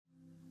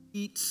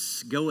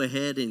Go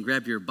ahead and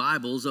grab your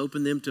Bibles,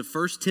 open them to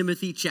 1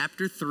 Timothy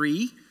chapter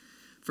 3.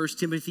 1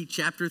 Timothy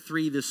chapter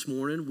 3 this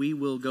morning. We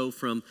will go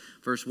from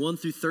verse 1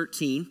 through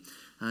 13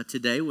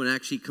 today. We'll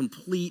actually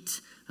complete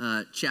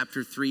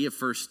chapter 3 of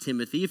 1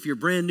 Timothy. If you're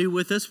brand new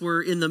with us,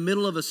 we're in the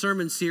middle of a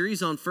sermon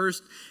series on 1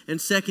 and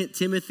 2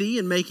 Timothy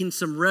and making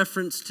some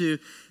reference to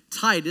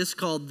Titus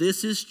called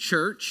This is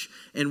Church,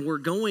 and we're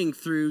going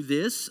through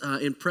this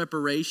in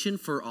preparation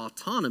for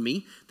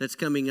autonomy that's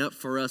coming up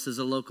for us as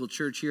a local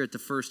church here at the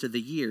first of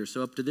the year.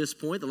 So up to this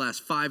point, the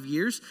last 5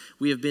 years,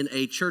 we have been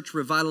a church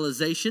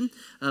revitalization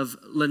of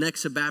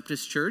Lenexa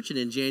Baptist Church, and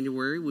in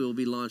January, we will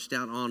be launched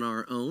out on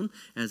our own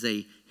as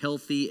a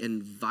healthy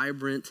and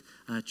vibrant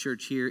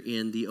church here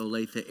in the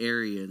Olathe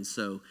area. And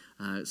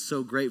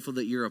so grateful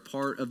that you're a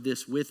part of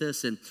this with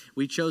us. And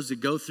we chose to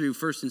go through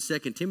 1 and 2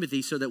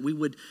 Timothy so that we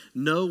would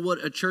know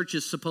what a church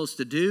is supposed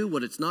to do,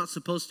 what it's not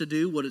supposed to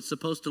do, what it's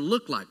supposed to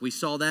look like. We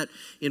saw that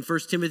in 1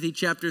 Timothy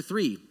chapter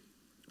 3.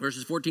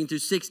 Verses 14 through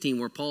 16,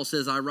 where Paul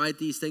says, I write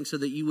these things so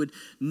that you would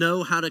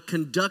know how to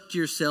conduct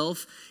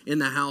yourself in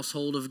the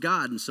household of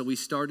God. And so we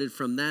started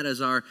from that as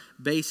our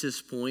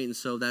basis point, and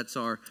so that's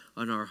our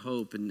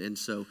hope. And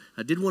so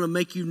I did want to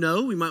make you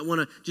know, we might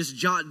want to just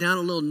jot down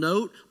a little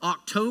note.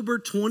 October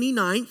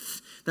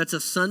 29th, that's a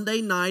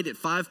Sunday night at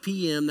 5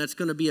 p.m. That's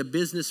going to be a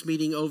business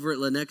meeting over at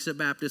Lenexa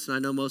Baptist. And I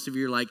know most of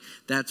you are like,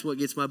 that's what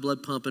gets my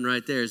blood pumping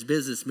right there is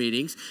business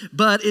meetings.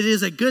 But it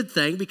is a good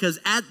thing because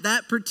at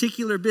that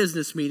particular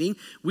business meeting,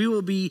 we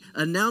will be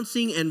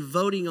announcing and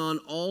voting on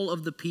all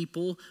of the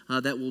people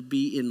that will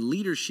be in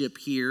leadership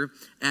here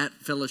at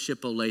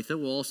Fellowship Olathe.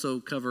 We'll also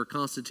cover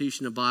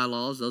Constitution and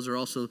bylaws. Those are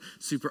also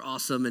super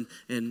awesome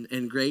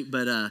and great,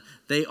 but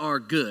they are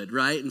good,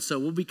 right? And so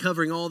we'll be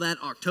covering all that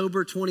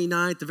October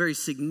 29th, a very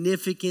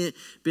significant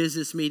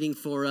business meeting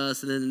for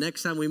us. And then the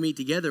next time we meet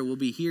together, we'll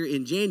be here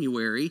in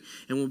January,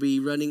 and we'll be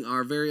running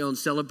our very own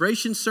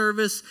celebration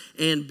service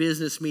and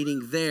business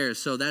meeting there.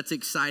 So that's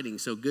exciting.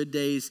 So good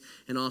days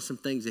and awesome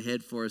things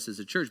ahead for us as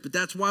a church. But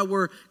that's why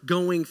we're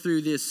going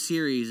through this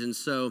series. And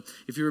so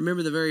if you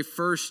remember the very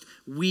first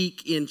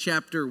week in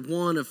chapter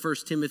 1 of 1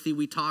 Timothy,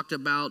 we talked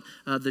about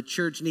the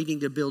church needing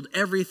to build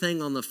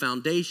everything on the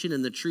foundation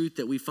and the truth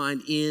that we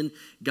find in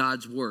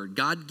God's word.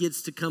 God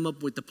gets to come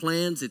up with the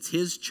plans. It's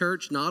his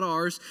church, not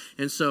ours.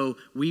 And so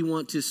we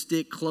want to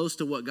stick close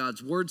to what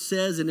God's word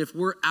says. And if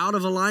we're out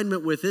of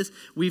alignment with this,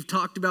 we've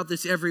talked about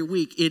this every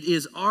week. It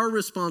is our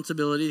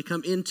responsibility to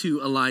come into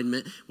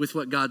alignment with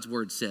what God's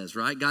word says,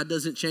 right? God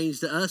doesn't change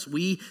to us.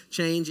 We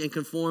change and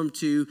conform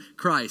to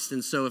Christ.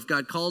 And so if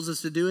God calls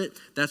us to do it,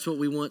 that's what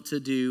we want to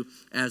do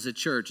as a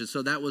church. And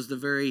so that was the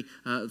very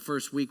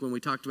first week when we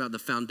talked about the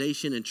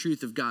foundation and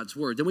truth of God's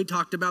word. Then we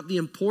talked about the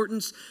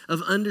importance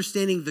of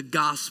understanding the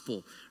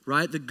gospel,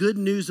 right? The good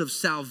news of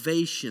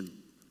salvation,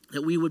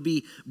 that we would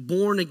be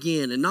born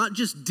again and not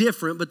just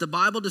different, but the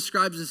Bible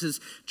describes us as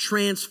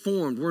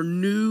transformed. We're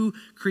new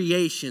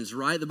creations,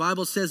 right? The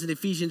Bible says in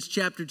Ephesians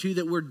chapter 2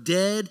 that we're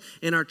dead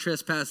in our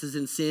trespasses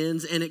and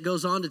sins, and it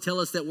goes on to tell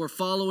us that we're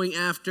following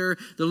after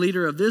the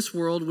leader of this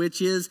world,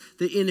 which is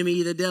the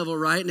enemy, the devil,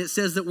 right? And it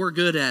says that we're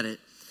good at it.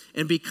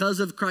 And because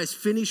of Christ's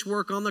finished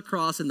work on the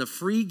cross and the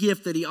free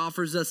gift that he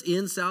offers us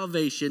in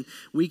salvation,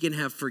 we can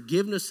have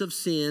forgiveness of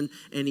sin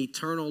and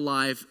eternal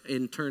life,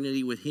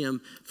 eternity with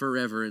him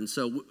forever. And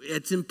so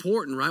it's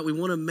important, right? We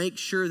want to make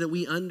sure that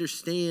we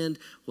understand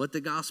what the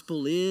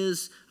gospel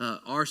is,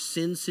 our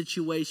sin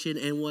situation,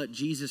 and what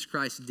Jesus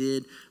Christ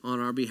did on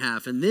our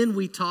behalf. And then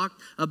we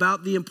talked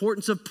about the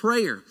importance of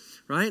prayer,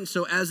 right? And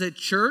so as a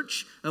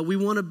church, we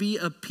want to be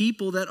a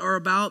people that are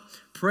about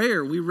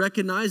prayer. We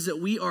recognize that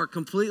we are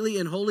completely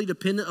and wholly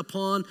dependent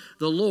upon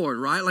the Lord,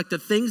 right? Like the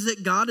things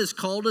that God has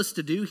called us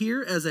to do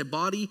here as a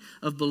body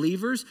of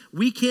believers,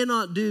 we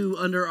cannot do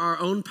under our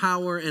own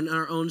power and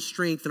our own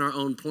strength and our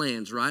own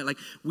plans, right? Like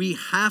we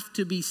have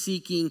to be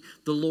seeking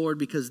the Lord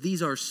because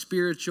these are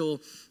spiritual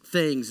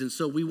things. And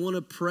so we want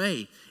to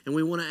pray and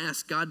we want to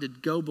ask God to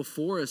go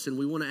before us, and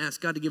we want to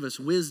ask God to give us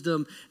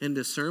wisdom and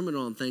discernment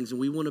on things. And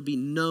we want to be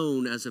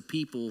known as a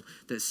people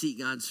that seek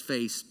God's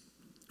face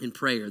in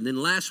prayer. And then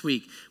last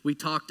week, we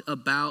talked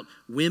about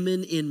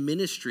women in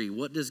ministry.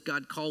 What does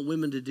God call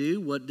women to do?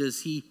 What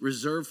does he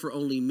reserve for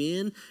only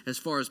men as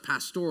far as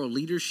pastoral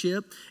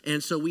leadership?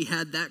 And so we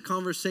had that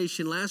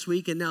conversation last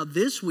week. And now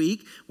this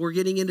week, we're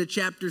getting into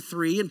chapter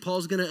 3, and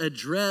Paul's going to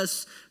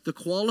address the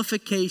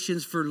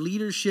qualifications for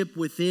leadership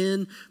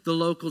within the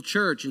local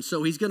church. And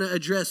so he's going to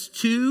address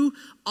 2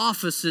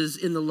 offices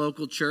in the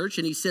local church.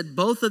 And he said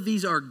both of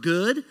these are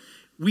good.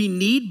 We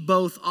need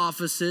both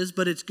offices,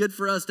 but it's good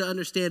for us to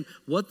understand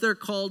what they're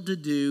called to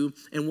do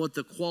and what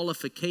the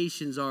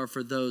qualifications are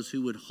for those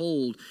who would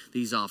hold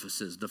these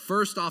offices. The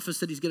first office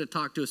that he's going to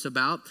talk to us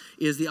about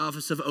is the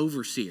office of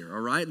overseer,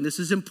 all right? And this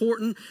is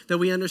important that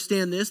we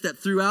understand this, that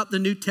throughout the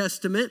New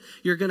Testament,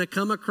 you're going to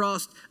come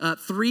across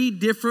 3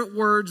 different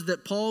words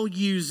that Paul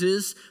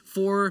uses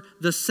for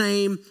the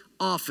same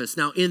office.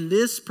 Now, in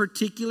this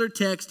particular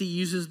text, he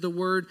uses the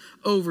word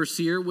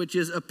overseer, which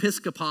is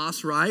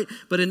episkopos, right?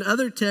 But in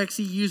other texts,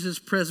 he uses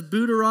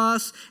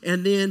presbyteros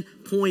and then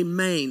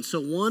poimen. So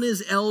one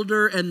is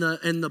elder and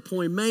the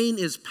poimen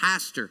is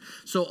pastor.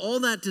 So all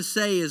that to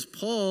say is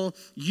Paul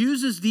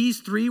uses these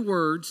three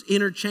words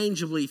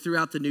interchangeably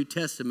throughout the New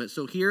Testament.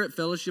 So here at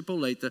Fellowship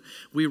Olathe,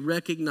 we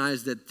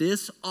recognize that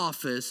this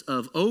office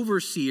of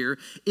overseer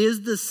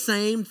is the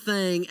same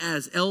thing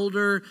as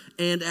elder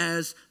and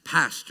as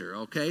pastor,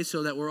 okay?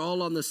 So that we're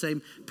all on the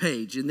same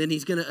page. And then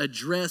he's going to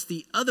address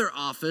the other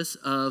office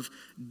of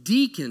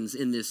deacons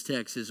in this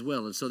text as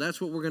well. And so that's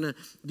what we're going to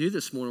do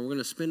this morning. We're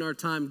going to spend our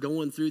time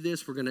going through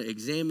this. We're going to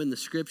examine the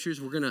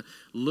scriptures. We're going to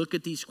look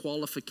at these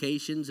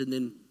qualifications, and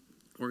then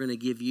we're going to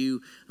give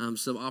you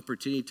some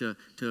opportunity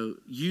to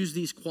use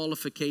these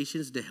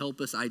qualifications to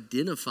help us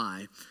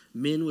identify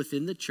men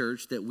within the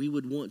church that we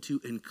would want to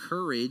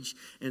encourage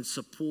and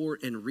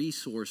support and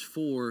resource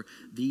for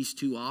these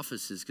two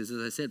offices. Because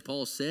as I said,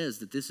 Paul says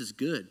that this is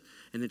good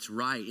and it's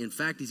right. In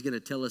fact, he's going to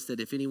tell us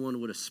that if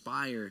anyone would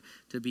aspire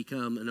to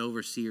become an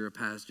overseer, a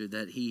pastor,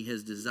 that he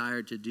has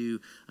desired to do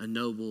a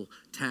noble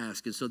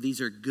task. And so these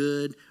are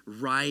good,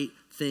 right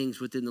things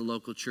within the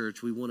local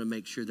church. We want to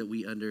make sure that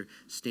we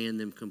understand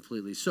them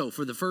completely. So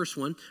for the first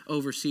one,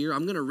 overseer,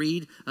 I'm going to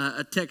read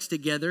a text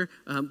together.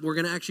 We're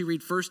going to actually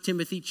read 1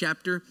 Timothy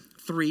chapter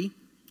 3.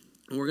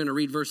 And we're going to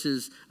read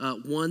verses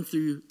 1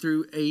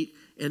 through 8.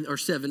 Or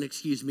 7,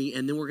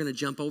 and then we're going to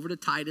jump over to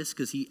Titus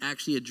because he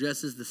actually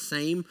addresses the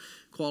same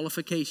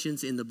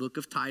qualifications in the book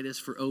of Titus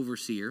for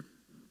overseer.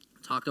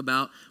 Talk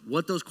about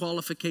what those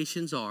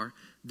qualifications are.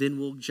 Then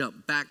we'll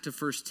jump back to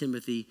 1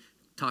 Timothy,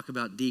 talk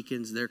about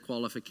deacons, their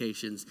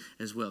qualifications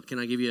as well. Can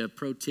I give you a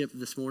pro tip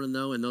this morning,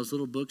 though? In those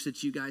little books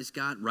that you guys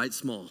got, write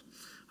small.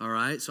 All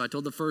right, so I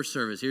told the first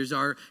service, here's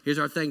our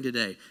thing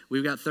today.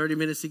 We've got 30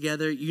 minutes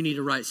together. You need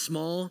to write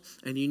small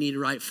and you need to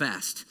write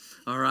fast.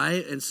 All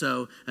right, and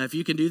so if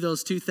you can do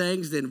those two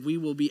things, then we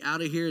will be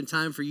out of here in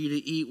time for you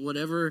to eat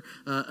whatever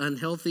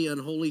unhealthy,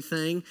 unholy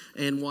thing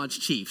and watch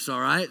Chiefs. All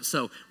right,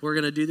 so we're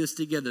going to do this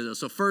together though.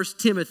 So 1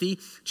 Timothy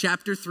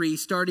chapter 3,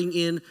 starting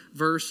in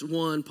verse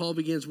 1, Paul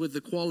begins with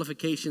the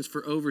qualifications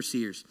for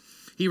overseers.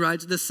 He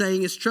writes, "The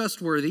saying is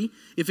trustworthy.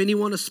 If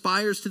anyone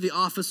aspires to the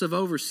office of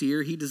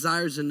overseer, he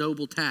desires a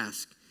noble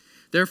task.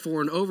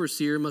 Therefore, an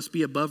overseer must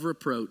be above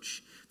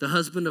reproach, the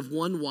husband of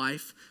one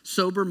wife,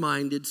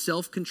 sober-minded,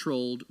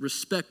 self-controlled,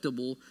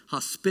 respectable,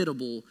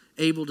 hospitable,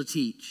 able to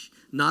teach.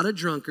 Not a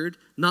drunkard,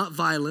 not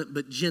violent,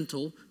 but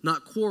gentle,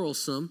 not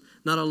quarrelsome,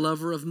 not a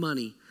lover of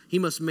money. He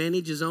must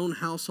manage his own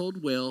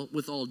household well,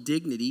 with all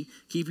dignity,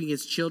 keeping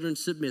his children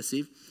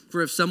submissive.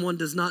 For if someone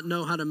does not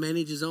know how to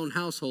manage his own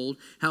household,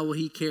 how will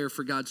he care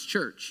for God's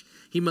church?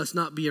 He must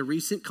not be a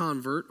recent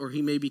convert, or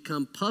he may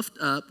become puffed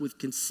up with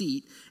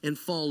conceit and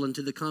fall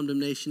into the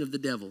condemnation of the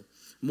devil.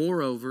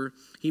 Moreover,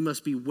 he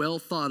must be well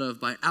thought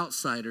of by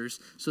outsiders,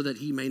 so that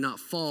he may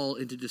not fall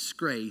into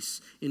disgrace,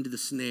 into the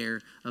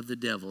snare of the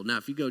devil." Now,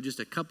 if you go just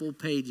a couple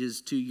pages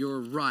to your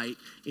right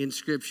in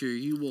Scripture,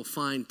 you will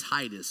find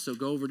Titus. So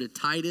go over to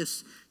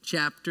Titus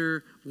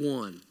chapter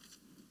 1.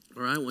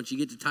 All right, once you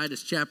get to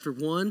Titus chapter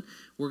 1,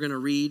 we're going to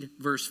read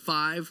verse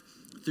 5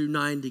 through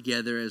 9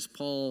 together as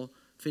Paul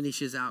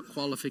finishes out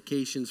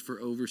qualifications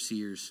for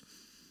overseers.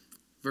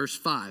 Verse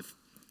 5,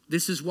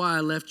 "This is why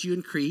I left you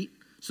in Crete,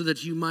 so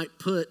that you might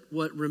put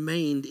what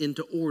remained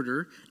into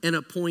order and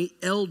appoint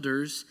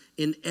elders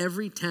in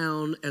every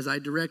town as I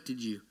directed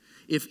you.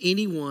 If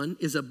anyone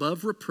is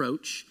above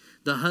reproach,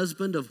 the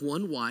husband of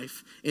one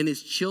wife, and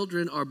his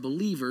children are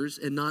believers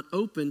and not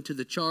open to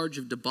the charge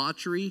of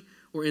debauchery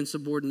or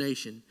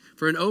insubordination.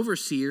 For an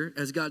overseer,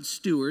 as God's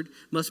steward,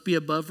 must be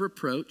above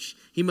reproach.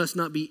 He must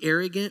not be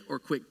arrogant or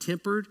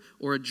quick-tempered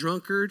or a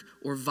drunkard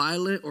or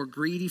violent or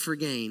greedy for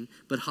gain,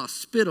 but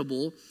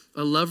hospitable,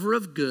 a lover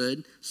of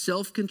good,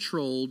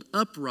 self-controlled,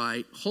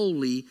 upright,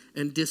 holy,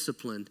 and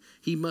disciplined.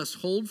 He must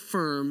hold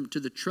firm to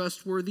the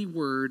trustworthy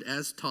word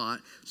as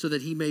taught, so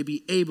that he may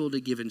be able to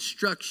give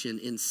instruction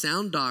in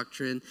sound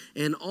doctrine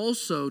and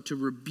also to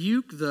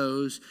rebuke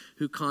those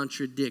who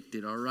contradict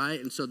it." All right?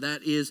 And so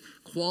that is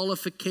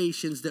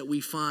qualifications that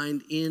we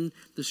find in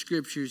the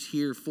scriptures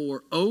here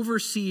for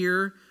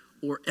overseer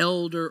or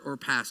elder or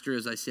pastor.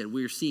 As I said,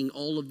 we're seeing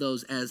all of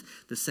those as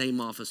the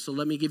same office. So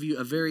let me give you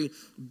a very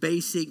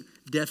basic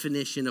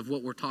definition of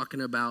what we're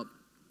talking about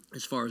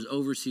as far as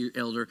overseer,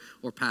 elder,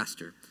 or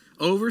pastor.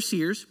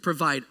 Overseers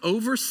provide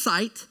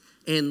oversight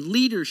and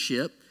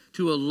leadership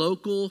to a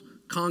local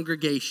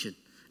congregation.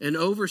 An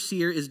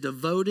overseer is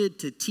devoted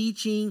to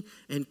teaching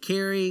and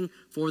caring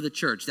for the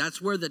church.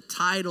 That's where the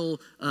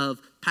title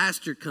of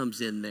pastor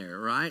comes in there,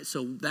 right?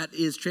 So that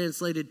is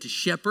translated to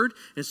shepherd.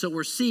 And so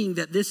we're seeing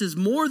that this is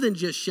more than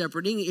just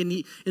shepherding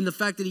in the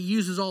fact that he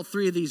uses all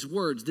three of these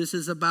words. This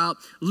is about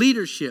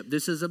leadership.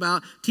 This is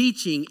about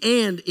teaching,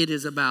 and it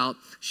is about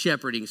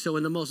shepherding. So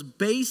in the most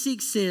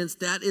basic sense,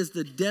 that is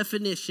the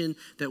definition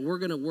that we're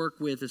going to work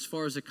with as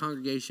far as a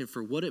congregation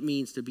for what it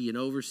means to be an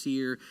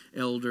overseer,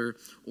 elder,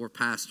 or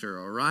pastor,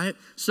 all right?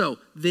 So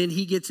then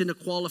he gets into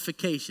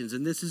qualifications,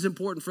 and this is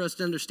important for us to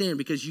to understand,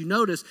 because you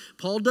notice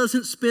Paul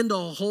doesn't spend a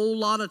whole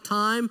lot of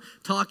time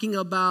talking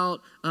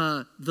about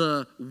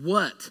the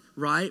what,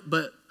 right?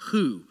 But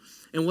who.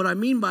 And what I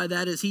mean by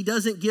that is he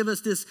doesn't give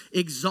us this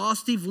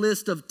exhaustive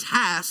list of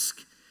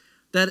tasks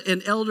that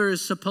an elder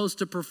is supposed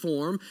to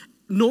perform,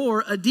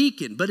 nor a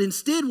deacon. But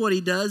instead what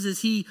he does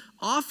is he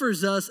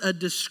offers us a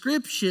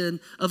description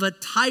of a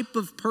type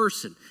of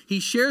person. He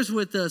shares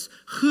with us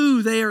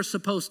who they are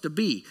supposed to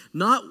be.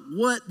 Not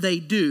what they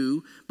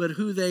do, but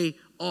who they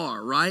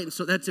are, right? And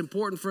so that's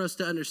important for us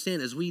to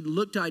understand. As we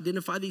look to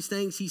identify these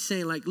things, he's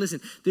saying, like, listen,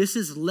 this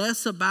is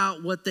less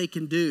about what they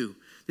can do.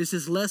 This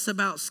is less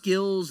about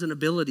skills and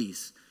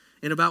abilities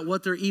and about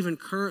what they're even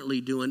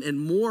currently doing, and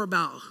more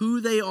about who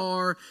they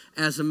are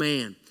as a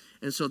man.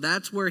 And so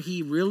that's where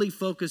he really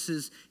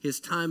focuses his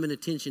time and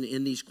attention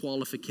in these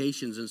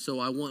qualifications. And so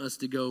I want us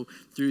to go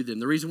through them.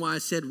 The reason why I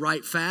said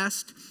write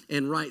fast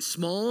and write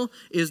small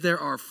is there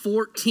are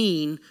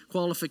 14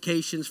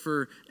 qualifications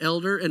for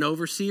elder and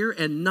overseer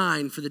and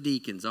 9 for the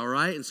deacons, all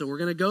right? And so we're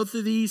going to go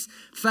through these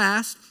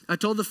fast. I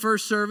told the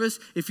first service,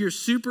 if you're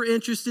super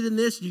interested in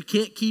this, you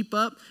can't keep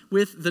up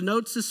with the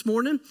notes this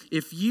morning,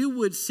 if you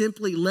would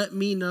simply let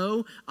me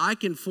know, I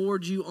can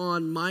forward you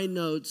on my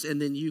notes,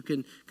 and then you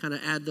can kind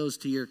of add those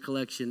to your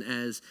collection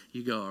as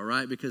you go, all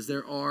right? Because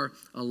there are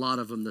a lot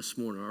of them this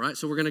morning, all right?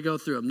 So we're going to go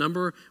through them.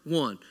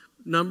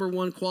 Number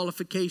one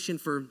qualification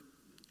for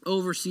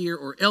overseer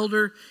or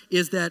elder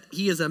is that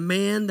he is a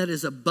man that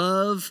is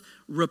above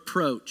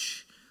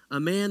reproach. A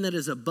man that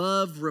is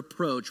above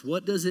reproach.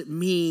 What does it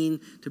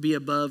mean to be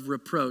above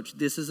reproach?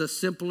 This is a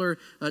simpler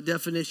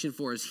definition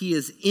for us. He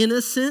is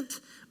innocent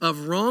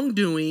of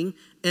wrongdoing,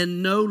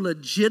 and no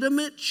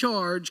legitimate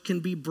charge can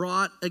be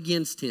brought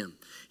against him.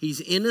 He's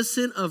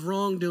innocent of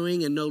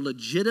wrongdoing, and no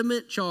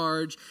legitimate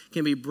charge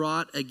can be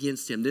brought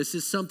against him. This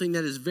is something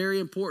that is very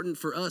important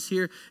for us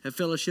here at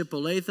Fellowship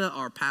Olathe,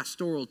 our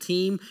pastoral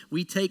team.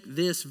 We take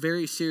this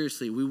very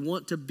seriously. We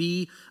want to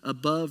be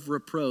above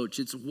reproach.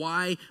 It's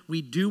why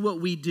we do what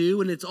we do,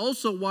 and it's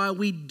also why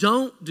we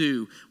don't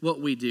do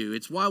what we do.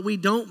 It's why we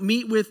don't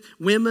meet with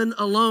women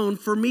alone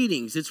for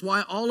meetings. It's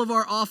why all of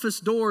our office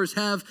doors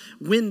have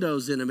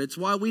windows in them. It's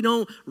why we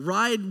don't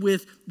ride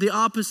with the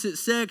opposite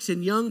sex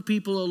and young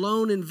people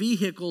alone in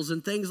vehicles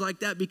and things like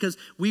that, because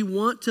we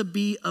want to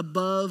be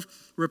above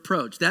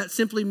reproach. That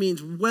simply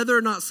means whether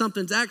or not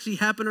something's actually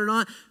happened or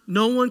not,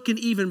 no one can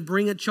even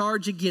bring a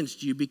charge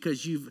against you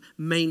because you've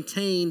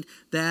maintained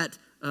that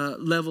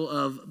level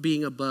of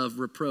being above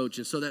reproach.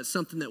 And so that's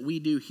something that we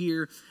do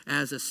here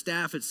as a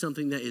staff. It's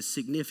something that is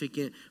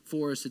significant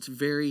for us. It's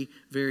very,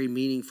 very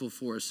meaningful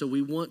for us. So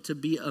we want to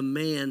be a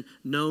man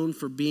known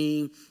for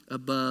being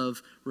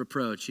above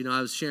reproach. You know,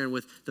 I was sharing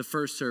with the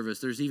first service,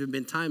 there's even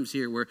been times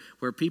here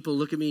where people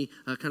look at me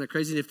kind of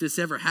crazy. And if this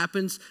ever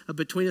happens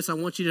between us, I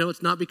want you to know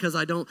it's not because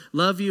I don't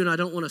love you and I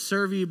don't want to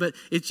serve you, but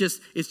it's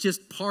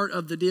just part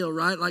of the deal,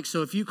 right? Like,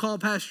 so if you call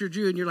Pastor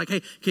Drew and you're like,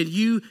 hey, can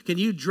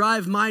you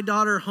drive my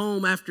daughter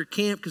home after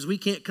camp because we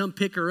can't come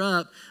pick her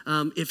up?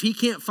 If he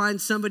can't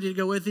find somebody to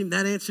go with him,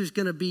 that answer is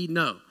going to be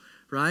no.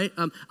 Right?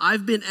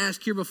 I've been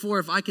asked here before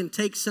if I can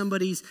take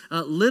somebody's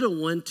little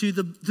one to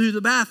the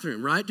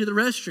bathroom, right? To the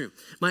restroom.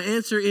 My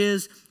answer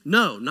is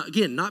no.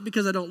 Not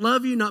because I don't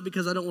love you, not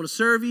because I don't want to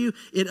serve you.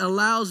 It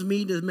allows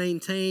me to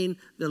maintain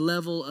the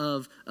level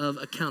of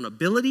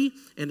accountability,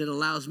 and it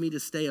allows me to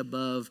stay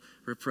above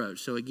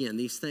reproach. So again,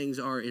 these things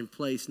are in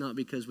place not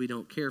because we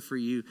don't care for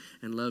you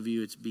and love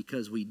you. It's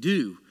because we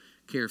do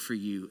care for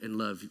you and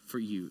love for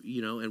you,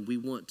 you know, and we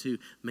want to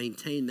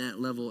maintain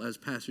that level as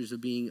pastors of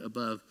being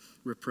above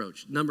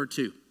reproach. Number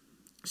 2,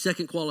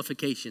 second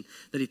qualification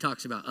that he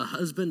talks about, a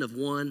husband of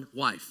one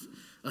wife.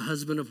 A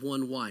husband of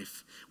one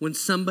wife. When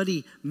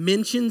somebody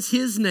mentions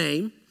his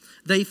name,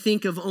 they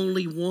think of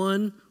only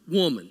one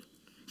woman.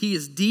 He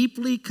is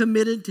deeply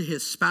committed to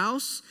his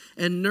spouse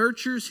and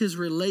nurtures his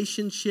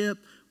relationship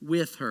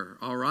with her,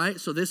 all right?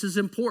 So this is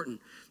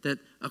important, that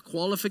a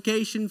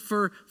qualification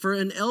for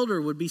an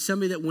elder would be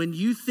somebody that when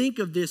you think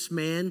of this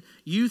man,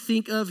 you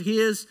think of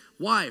his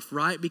wife,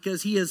 right?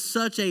 Because he is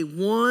such a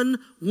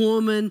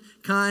one-woman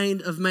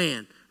kind of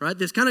man, right?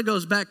 This kind of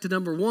goes back to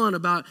number 1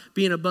 about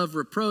being above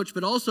reproach,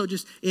 but also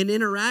just in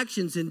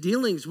interactions and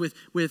dealings with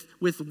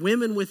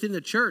women within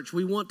the church.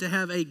 We want to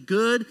have a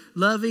good,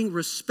 loving,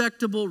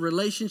 respectable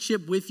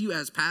relationship with you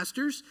as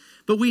pastors,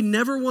 but we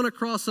never want to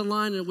cross a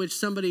line in which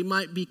somebody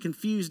might be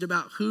confused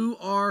about who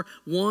our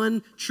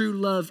one true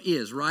love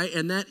is, right?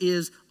 And that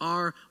is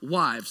our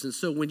wives. And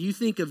so when you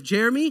think of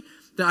Jeremy,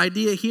 the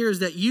idea here is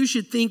that you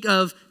should think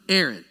of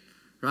Aaron,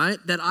 right?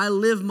 That I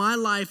live my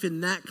life in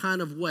that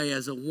kind of way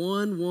as a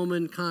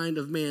one-woman kind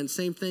of man.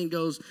 Same thing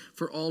goes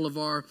for all of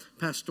our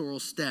pastoral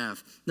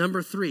staff.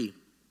 Number 3,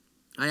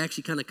 I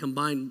actually kind of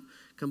combined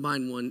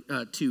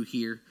 2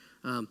 here.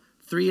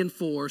 3 and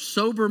 4,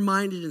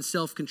 sober-minded and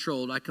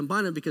self-controlled. I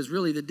combine them because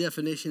really the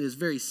definition is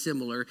very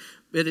similar,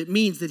 but it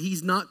means that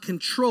he's not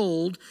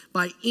controlled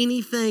by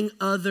anything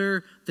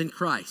other than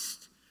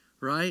Christ,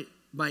 right?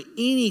 By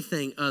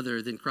anything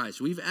other than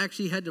Christ. We've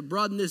actually had to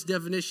broaden this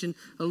definition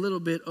a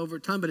little bit over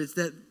time, but it's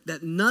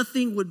that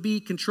nothing would be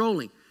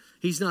controlling.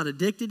 He's not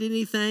addicted to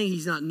anything.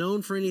 He's not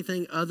known for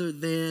anything other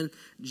than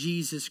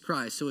Jesus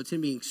Christ. So it's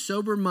him being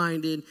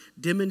sober-minded,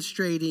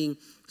 demonstrating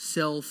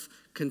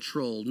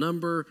self-control.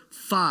 Number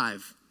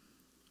 5,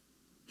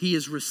 he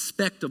is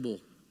respectable.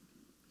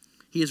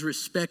 He is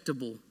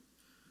respectable.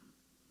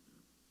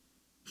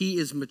 He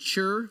is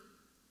mature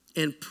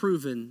and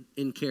proven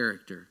in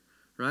character,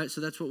 right?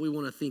 So that's what we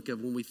want to think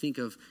of when we think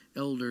of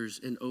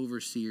elders and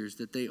overseers,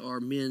 that they are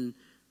men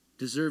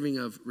deserving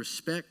of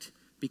respect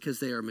because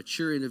they are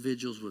mature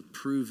individuals with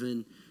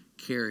proven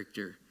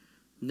character.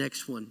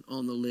 Next one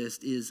on the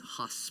list is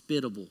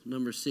hospitable.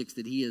 Number 6,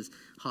 that he is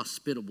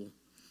hospitable.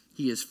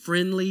 He is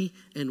friendly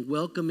and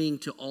welcoming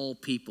to all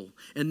people.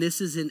 And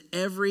this is in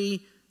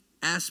every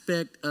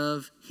aspect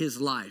of his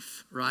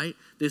life, right?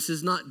 This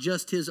is not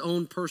just his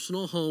own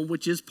personal home,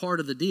 which is part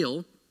of the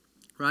deal,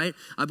 right?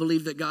 I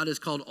believe that God has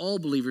called all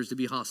believers to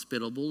be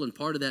hospitable, and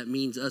part of that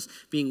means us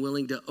being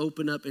willing to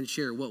open up and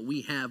share what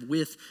we have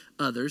with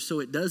others. So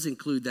it does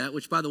include that,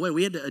 which, by the way,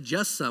 we had to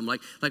adjust some.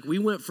 Like we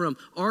went from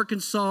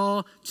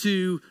Arkansas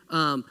to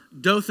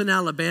Dothan,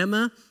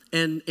 Alabama,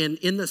 and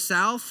in the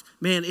South,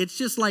 man, it's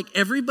just like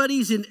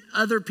everybody's in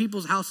other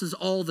people's houses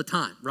all the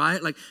time,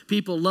 right? Like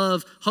people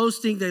love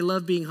hosting, they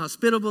love being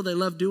hospitable, they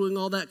love doing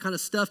all that kind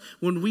of stuff.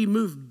 When we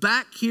moved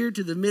back here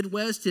to the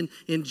Midwest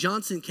in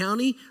Johnson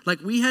County, like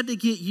we had to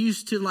get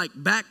used to like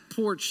back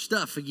porch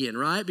stuff again,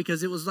 right?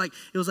 Because it was like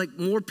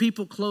more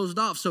people closed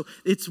off. So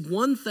it's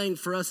one thing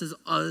for us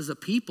as a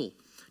people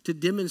to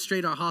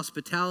demonstrate our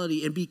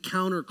hospitality and be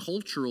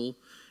countercultural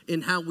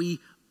in how we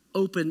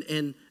open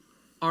and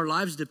our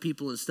lives to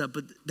people and stuff,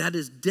 but that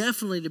is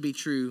definitely to be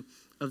true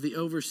of the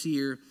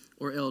overseer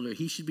or elder.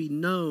 He should be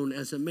known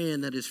as a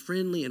man that is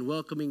friendly and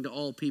welcoming to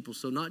all people.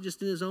 So not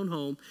just in his own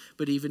home,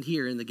 but even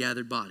here in the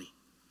gathered body.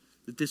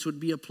 That this would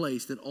be a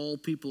place that all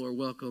people are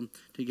welcome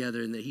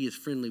together and that he is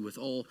friendly with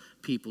all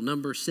people.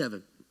 Number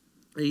 7,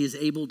 he is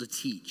able to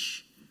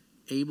teach.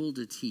 Able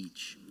to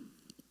teach.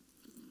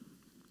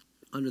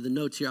 Under the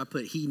notes here, I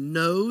put, he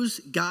knows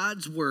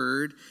God's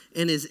word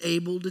and is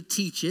able to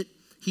teach it.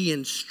 He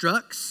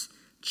instructs,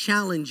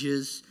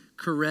 challenges,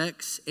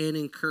 corrects, and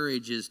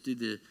encourages through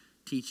the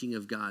teaching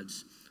of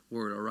God's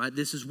word, all right?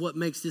 This is what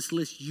makes this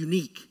list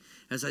unique.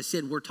 As I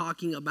said, we're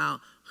talking about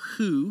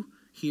who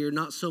here,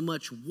 not so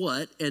much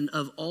what, and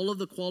of all of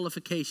the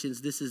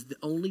qualifications, this is the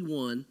only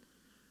one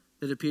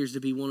that appears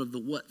to be one of the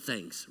what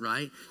things,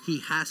 right?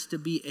 He has to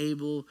be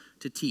able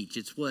to teach.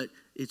 It's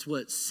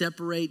what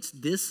separates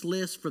this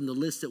list from the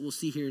list that we'll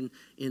see here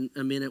in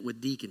a minute with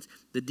deacons.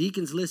 The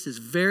deacons list is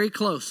very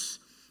close.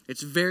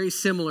 It's very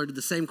similar to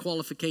the same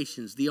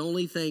qualifications. The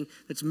only thing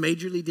that's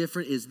majorly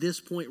different is this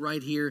point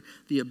right here,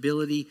 the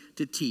ability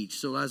to teach.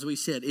 So as we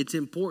said, it's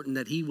important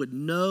that he would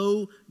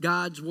know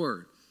God's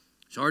word.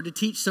 It's hard to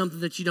teach something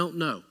that you don't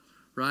know,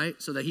 right?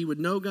 So that he would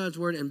know God's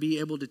word and be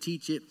able to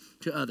teach it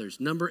to others.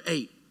 Number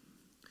 8,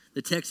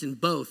 the text in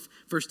both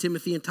 1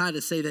 Timothy and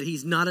Titus say that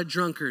he's not a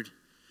drunkard.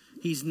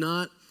 He's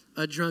not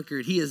a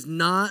drunkard. He is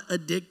not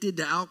addicted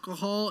to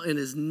alcohol and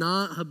is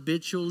not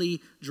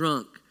habitually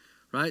drunk.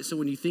 Right? So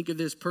when you think of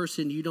this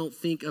person, you don't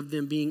think of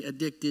them being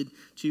addicted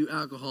to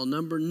alcohol.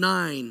 Number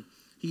 9,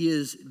 he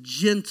is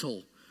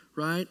gentle,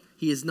 right?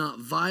 He is not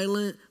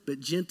violent, but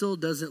gentle,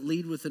 doesn't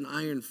lead with an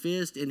iron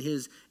fist. In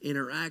his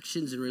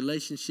interactions and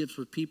relationships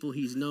with people,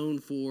 he's known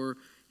for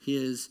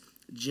his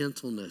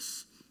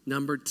gentleness.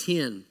 Number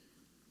 10,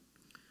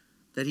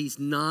 that he's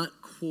not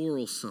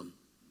quarrelsome.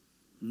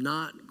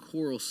 Not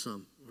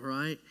quarrelsome,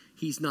 right?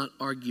 He's not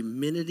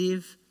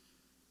argumentative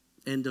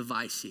and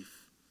divisive.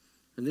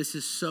 And this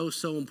is so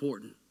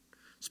important,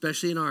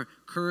 especially in our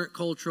current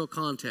cultural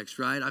context,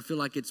 right? I feel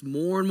like it's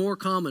more and more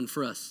common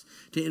for us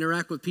to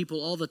interact with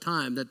people all the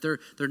time, that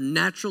their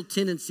natural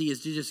tendency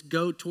is to just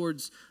go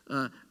towards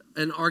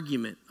an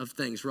argument of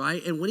things,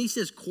 right? And when he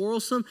says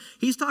quarrelsome,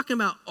 he's talking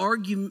about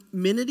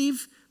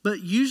argumentative,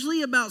 but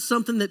usually about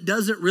something that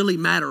doesn't really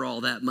matter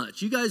all that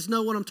much. You guys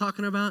know what I'm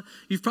talking about?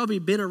 You've probably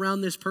been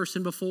around this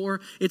person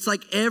before. It's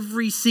like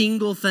every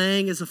single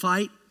thing is a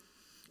fight.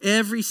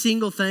 Every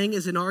single thing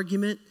is an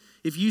argument.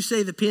 If you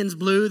say the pen's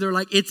blue, they're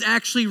like, it's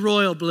actually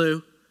royal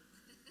blue.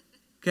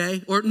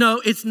 Okay? Or no,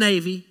 it's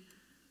navy.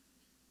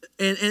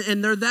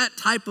 And they're that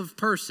type of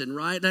person,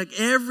 right? Like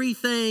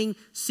everything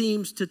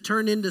seems to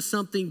turn into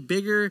something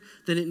bigger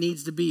than it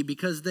needs to be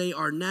because they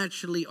are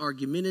naturally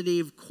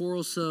argumentative,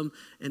 quarrelsome,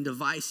 and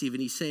divisive.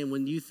 And he's saying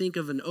when you think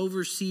of an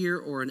overseer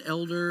or an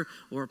elder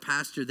or a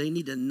pastor, they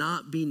need to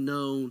not be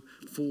known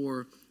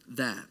for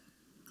that.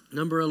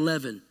 Number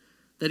 11,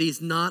 that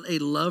he's not a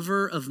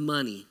lover of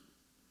money.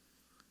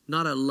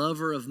 Not a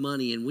lover of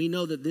money. And we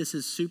know that this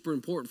is super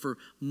important for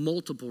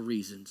multiple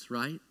reasons,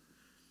 right?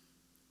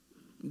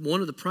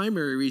 One of the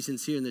primary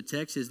reasons here in the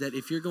text is that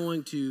if you're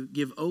going to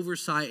give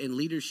oversight and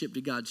leadership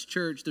to God's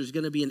church, there's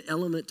going to be an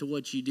element to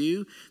what you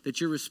do that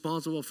you're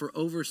responsible for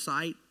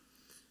oversight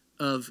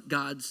of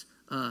God's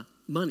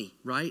money,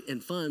 right?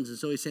 And funds. And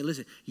so he's saying,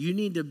 listen, you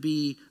need to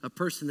be a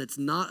person that's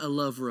not a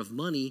lover of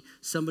money,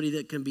 somebody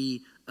that can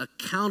be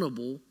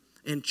accountable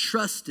and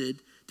trusted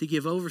to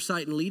give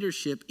oversight and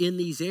leadership in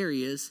these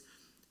areas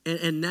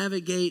and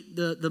navigate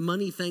the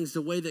money things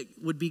the way that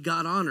would be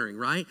God honoring,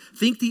 right?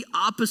 Think the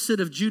opposite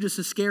of Judas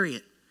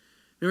Iscariot.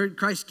 Remember,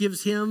 Christ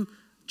gives him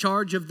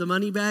charge of the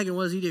money bag, and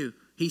what does he do?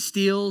 He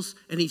steals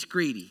and he's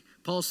greedy.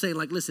 Paul's saying,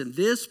 like, listen,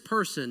 this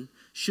person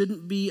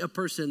shouldn't be a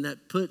person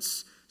that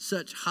puts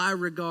such high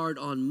regard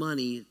on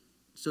money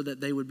so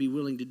that they would be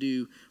willing to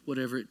do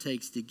whatever it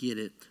takes to get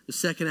it. The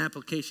second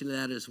application of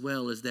that as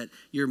well is that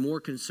you're more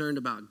concerned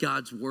about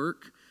God's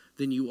work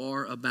than you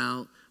are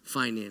about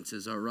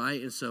finances, all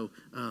right? And so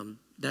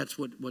that's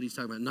what he's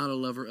talking about, not a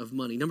lover of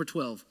money. Number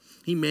 12,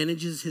 he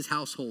manages his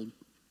household.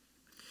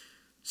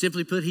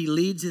 Simply put, he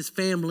leads his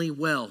family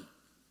well.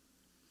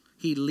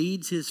 He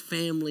leads his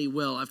family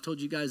well. I've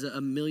told you guys a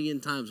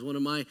million times, one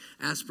of my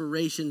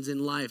aspirations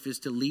in life is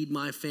to lead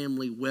my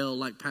family well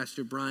like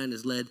Pastor Brian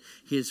has led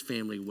his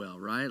family well,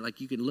 right?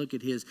 Like you can look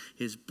at his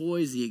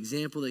boys, the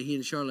example that he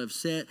and Charlotte have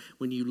set.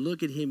 When you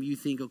look at him, you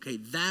think, okay,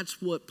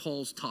 that's what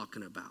Paul's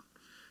talking about,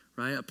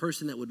 right? A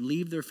person that would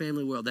lead their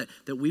family well,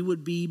 that we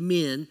would be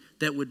men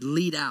that would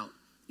lead out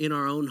in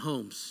our own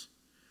homes,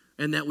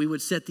 and that we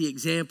would set the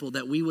example,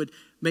 that we would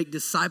make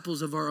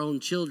disciples of our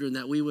own children,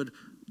 that we would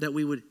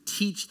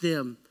teach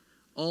them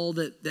all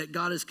that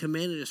God has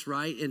commanded us,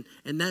 right?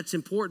 And that's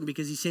important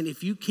because he's saying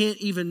if you can't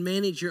even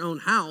manage your own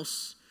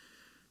house,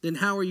 then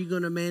how are you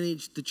going to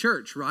manage the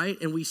church, right?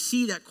 And we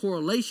see that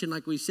correlation,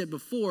 like we said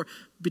before,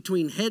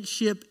 between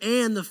headship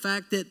and the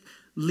fact that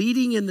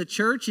leading in the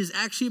church is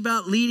actually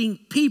about leading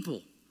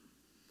people,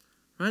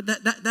 right?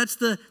 That's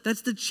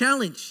the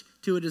challenge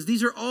to it, is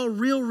these are all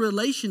real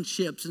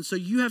relationships. And so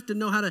you have to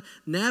know how to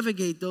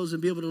navigate those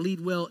and be able to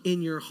lead well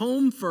in your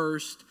home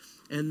first,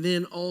 and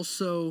then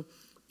also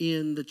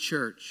in the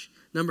church.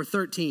 Number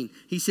 13,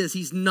 he says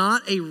he's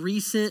not a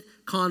recent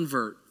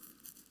convert.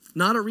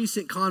 Not a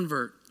recent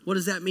convert. What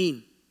does that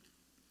mean?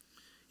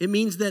 It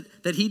means that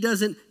he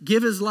doesn't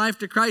give his life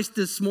to Christ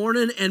this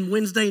morning and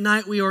Wednesday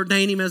night we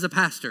ordain him as a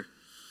pastor.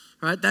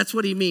 Right? That's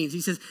what he means.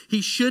 He says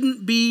he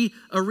shouldn't be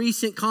a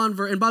recent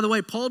convert. And by the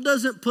way, Paul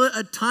doesn't put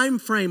a time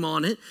frame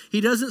on it. He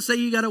doesn't say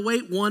you got to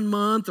wait 1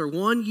 month or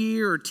 1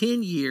 year or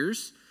 10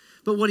 years.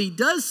 But what he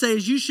does say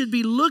is you should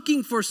be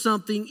looking for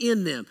something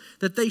in them,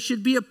 that they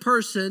should be a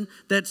person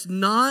that's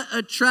not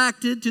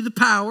attracted to the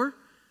power,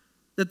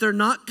 that they're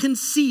not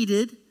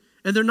conceited,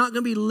 and they're not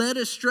going to be led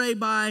astray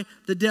by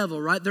the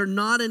devil, right? They're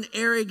not an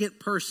arrogant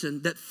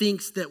person that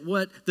thinks that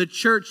what the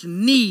church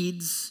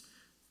needs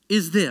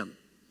is them.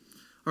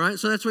 All right,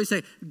 so that's what he's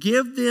saying.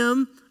 Give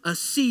them a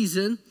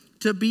season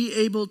to be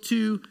able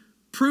to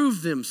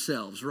prove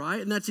themselves,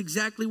 right? And that's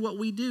exactly what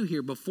we do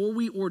here. Before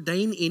we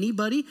ordain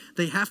anybody,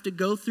 they have to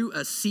go through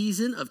a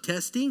season of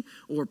testing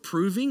or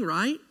proving,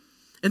 right?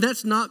 And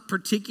that's not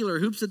particular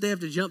hoops that they have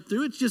to jump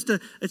through. It's just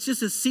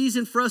a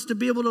season for us to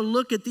be able to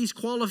look at these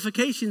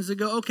qualifications and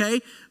go,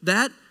 okay,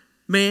 that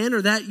man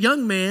or that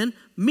young man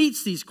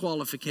meets these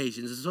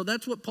qualifications. And so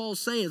that's what Paul's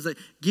saying, is that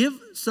give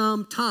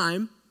some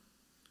time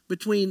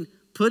between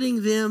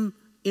putting them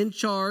in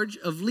charge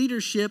of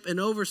leadership and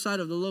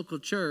oversight of the local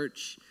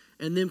church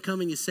and them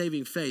coming to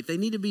saving faith. They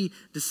need to be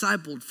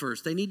discipled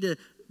first. They need to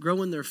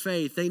grow in their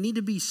faith. They need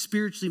to be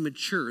spiritually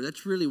mature.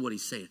 That's really what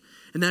he's saying.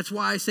 And that's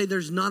why I say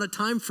there's not a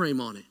time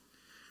frame on it.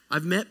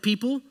 I've met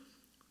people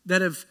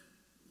that have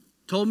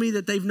told me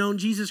that they've known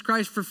Jesus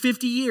Christ for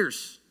 50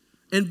 years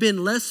and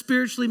been less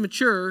spiritually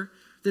mature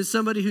than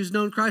somebody who's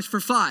known Christ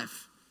for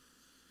 5.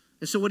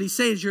 And so what he's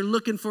saying is you're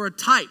looking for a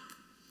type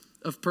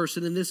of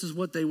person, and this is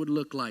what they would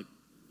look like.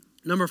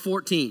 Number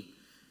 14,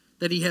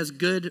 that he has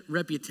good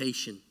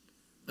reputation.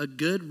 A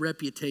good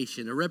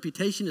reputation. A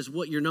reputation is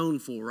what you're known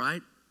for,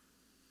 right?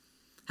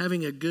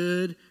 Having a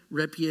good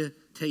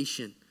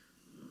reputation.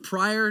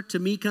 Prior to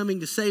me coming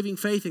to saving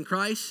faith in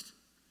Christ,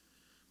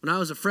 when I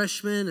was a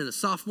freshman and a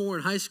sophomore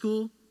in high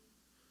school,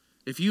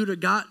 if you'd have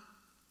got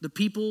the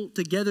people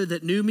together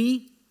that knew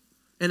me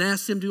and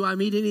asked them, do I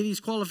meet any of these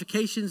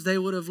qualifications, they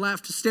would have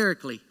laughed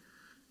hysterically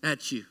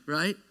at you,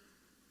 right?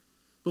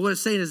 But what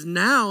it's saying is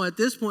now, at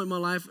this point in my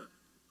life,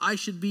 I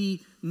should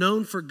be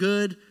known for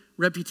good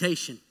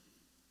reputation.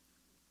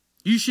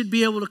 You should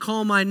be able to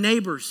call my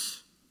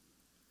neighbors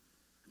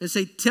and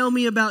say, tell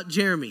me about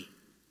Jeremy.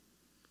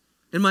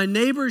 And my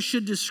neighbors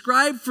should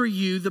describe for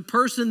you the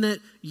person that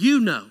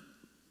you know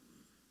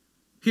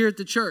here at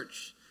the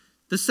church.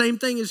 The same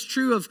thing is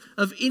true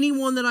of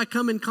anyone that I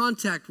come in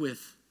contact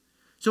with.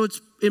 So it's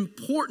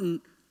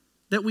important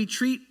that we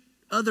treat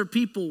other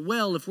people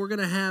well if we're going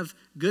to have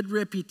good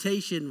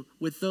reputation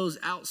with those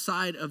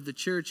outside of the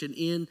church and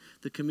in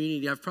the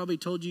community. I've probably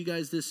told you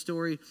guys this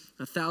story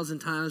 1,000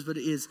 times, but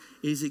it is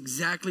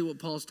exactly what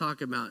Paul's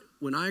talking about.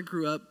 When I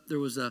grew up, there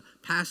was a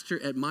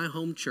pastor at my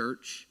home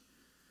church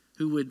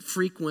who would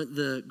frequent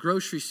the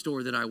grocery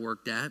store that I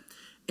worked at.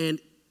 And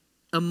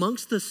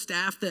amongst the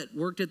staff that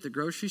worked at the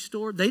grocery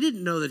store, they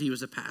didn't know that he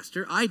was a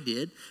pastor. I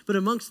did. But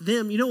amongst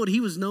them, you know what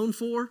he was known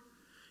for?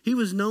 He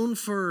was known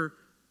for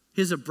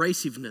his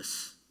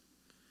abrasiveness.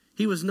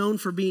 He was known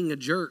for being a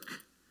jerk.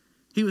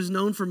 He was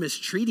known for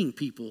mistreating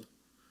people.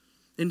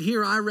 And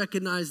here I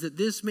recognize that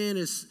this man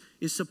is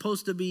is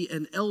supposed to be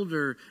an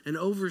elder, an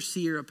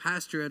overseer, a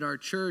pastor at our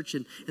church.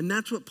 And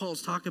that's what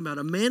Paul's talking about,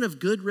 a man of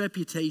good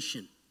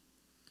reputation.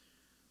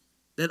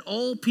 That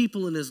all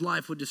people in his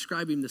life would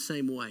describe him the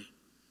same way.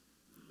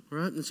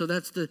 Right? And so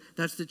that's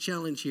the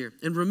challenge here.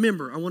 And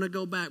remember, I want to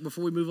go back,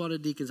 before we move on to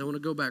deacons, I want to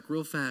go back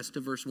real fast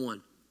to verse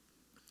 1.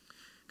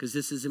 Because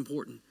this is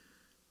important.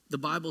 The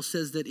Bible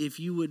says that if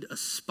you would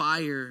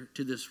aspire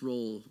to this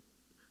role,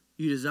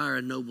 you desire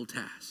a noble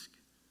task.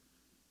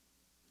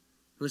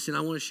 Listen,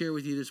 I want to share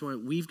with you this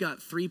morning. We've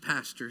got 3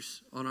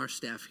 pastors on our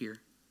staff here.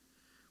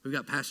 We've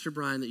got Pastor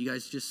Brian that you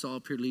guys just saw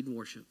up here leading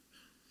worship.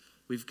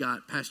 We've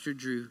got Pastor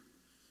Drew,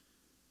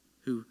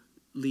 who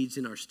leads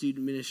in our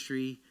student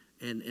ministry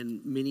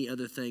and many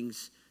other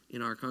things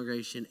in our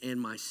congregation, and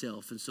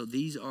myself. And so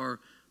these are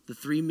the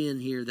 3 men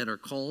here that are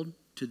called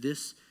to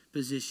this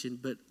position,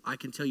 but I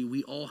can tell you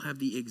we all have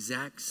the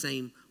exact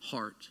same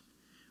heart.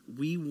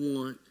 We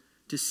want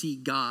to see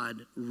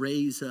God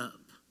raise up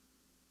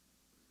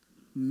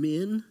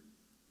men,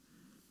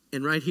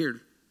 and right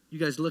here, you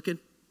guys looking?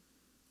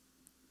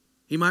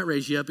 He might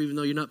raise you up even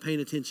though you're not paying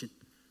attention.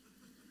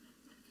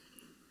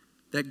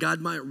 That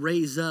God might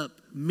raise up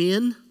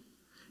men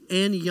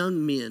and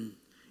young men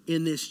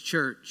in this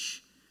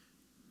church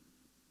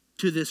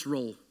to this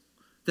role.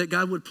 That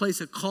God would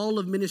place a call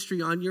of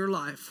ministry on your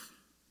life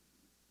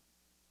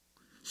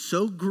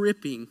so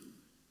gripping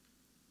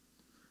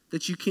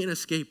that you can't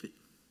escape it.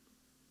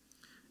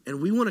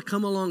 And we want to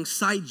come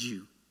alongside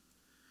you.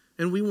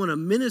 And we want to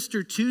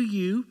minister to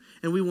you.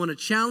 And we want to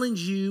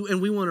challenge you.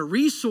 And we want to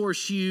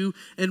resource you.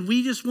 And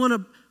we just want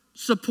to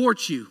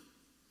support you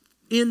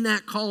in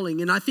that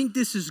calling. And I think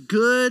this is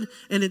good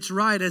and it's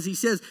right. As he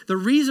says, the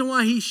reason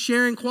why he's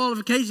sharing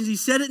qualifications, he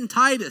said it in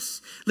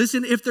Titus.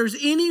 Listen, if there's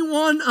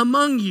anyone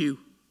among you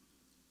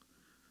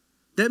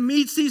that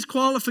meets these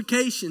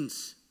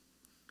qualifications,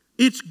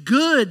 it's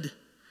good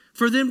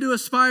for them to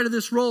aspire to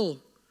this role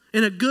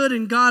in a good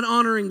and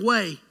God-honoring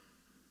way.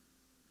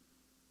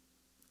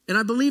 And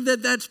I believe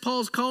that that's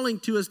Paul's calling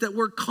to us, that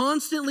we're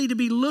constantly to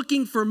be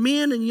looking for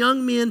men and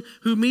young men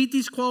who meet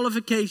these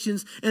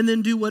qualifications and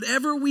then do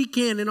whatever we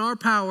can in our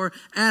power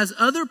as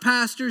other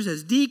pastors,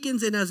 as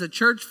deacons, and as a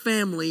church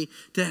family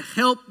to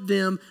help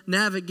them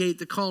navigate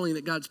the calling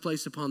that God's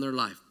placed upon their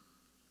life.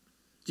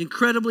 It's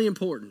incredibly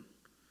important.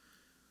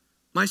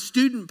 My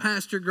student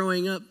pastor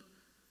growing up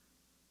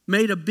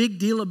made a big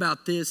deal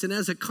about this, and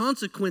as a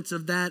consequence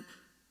of that,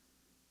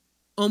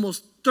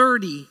 almost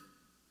 30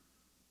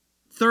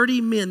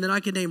 men that I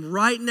can name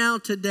right now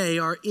today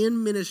are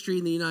in ministry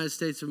in the United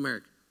States of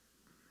America.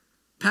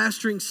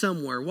 Pastoring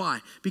somewhere. Why?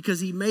 Because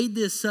he made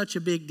this such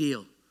a big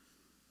deal.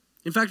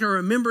 In fact, I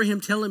remember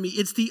him telling me,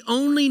 it's the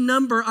only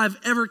number I've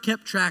ever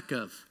kept track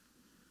of.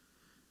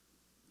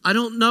 I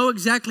don't know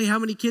exactly how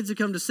many kids have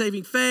come to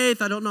saving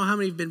faith. I don't know how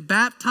many have been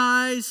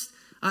baptized.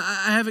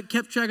 I haven't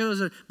kept track of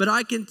those. But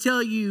I can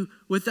tell you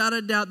without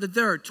a doubt that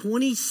there are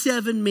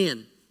 27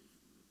 men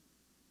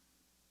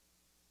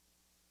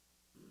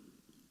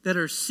that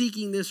are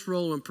seeking this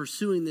role and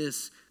pursuing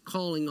this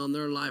calling on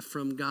their life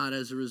from God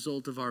as a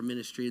result of our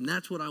ministry. And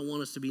that's what I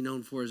want us to be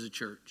known for as a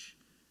church.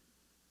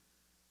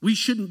 We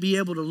shouldn't be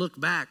able to look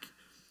back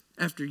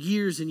after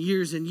years and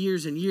years and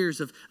years and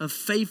years of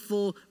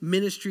faithful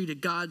ministry to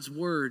God's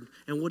word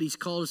and what he's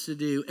called us to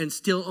do and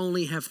still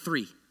only have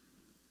 3.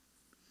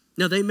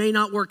 Now, they may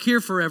not work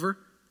here forever,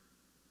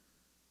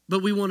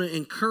 but we want to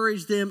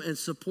encourage them and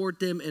support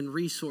them and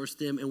resource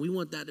them. And we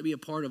want that to be a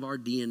part of our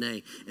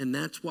DNA. And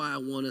that's why I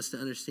want us to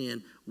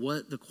understand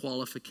what the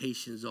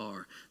qualifications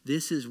are.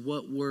 This is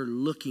what we're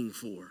looking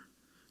for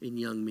in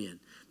young men.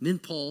 And then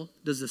Paul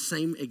does the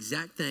same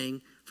exact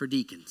thing for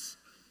deacons.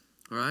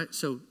 All right,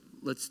 so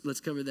let's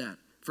cover that.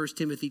 1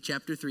 Timothy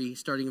chapter 3,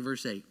 starting in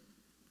verse 8.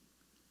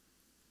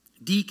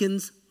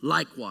 Deacons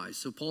likewise.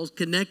 So Paul's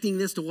connecting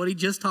this to what he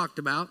just talked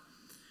about.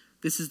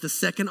 This is the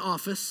second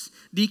office.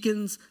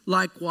 Deacons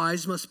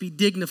likewise must be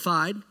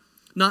dignified,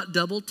 not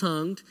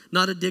double-tongued,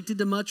 not addicted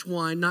to much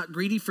wine, not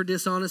greedy for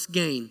dishonest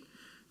gain.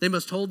 They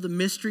must hold the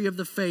mystery of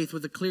the faith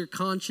with a clear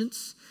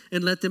conscience,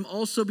 and let them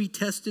also be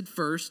tested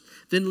first,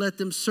 then let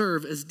them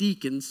serve as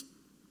deacons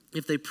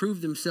if they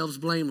prove themselves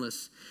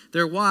blameless.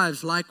 Their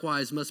wives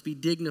likewise must be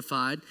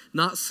dignified,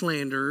 not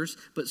slanderers,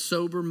 but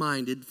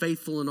sober-minded,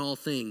 faithful in all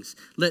things.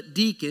 Let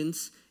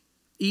deacons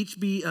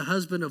each be a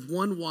husband of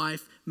one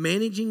wife,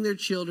 managing their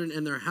children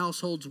and their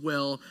households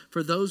well.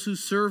 For those who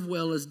serve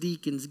well as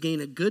deacons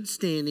gain a good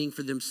standing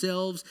for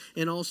themselves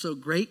and also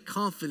great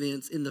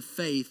confidence in the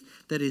faith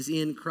that is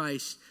in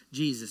Christ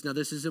Jesus. Now,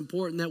 this is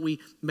important that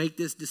we make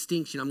this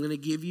distinction. I'm going to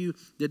give you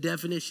the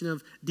definition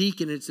of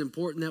deacon. It's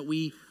important that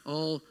we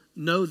all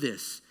know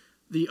this.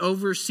 The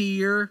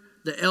overseer,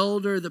 the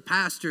elder, the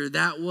pastor,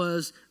 that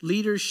was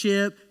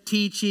leadership,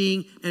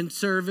 teaching, and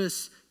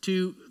service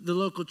to the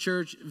local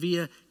church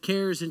via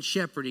cares and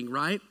shepherding,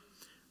 right?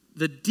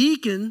 The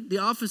deacon, the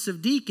office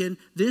of deacon,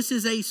 this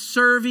is a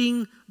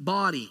serving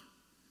body,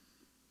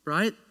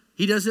 right?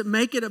 He doesn't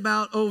make it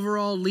about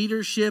overall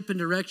leadership and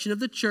direction of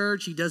the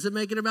church. He doesn't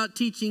make it about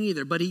teaching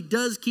either, but he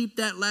does keep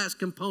that last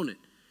component.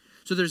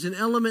 So there's an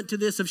element to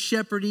this of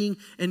shepherding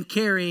and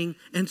caring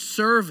and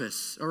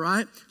service, all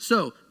right?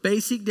 So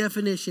basic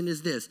definition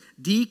is this.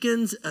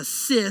 Deacons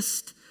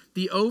assist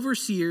the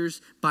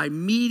overseers by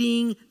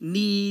meeting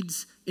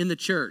needs in the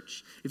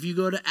church. If you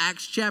go to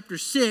Acts chapter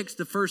 6,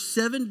 the first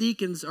 7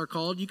 deacons are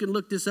called. You can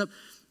look this up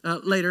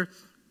later.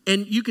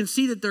 And you can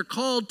see that they're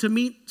called to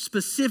meet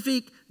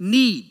specific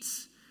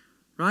needs,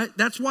 right?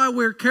 That's why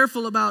we're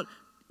careful about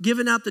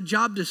giving out the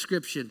job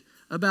description,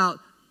 about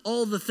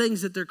all the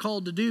things that they're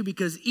called to do,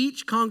 because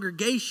each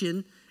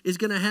congregation is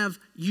going to have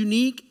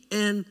unique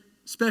and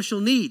special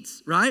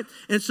needs, right?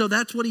 And so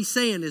that's what he's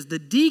saying is the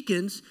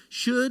deacons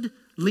should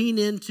lean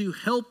into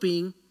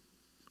helping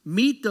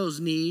meet those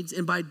needs,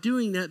 and by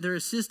doing that, they're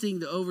assisting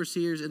the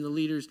overseers and the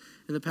leaders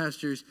and the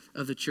pastors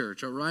of the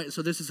church, all right?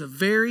 So this is a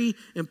very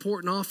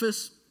important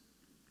office,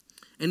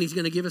 and he's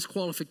going to give us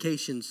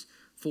qualifications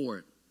for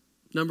it.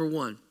 Number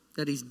 1,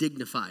 that he's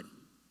dignified.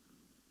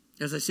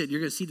 As I said, you're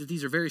going to see that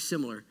these are very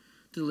similar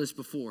to the list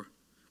before.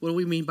 What do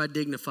we mean by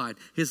dignified?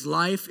 His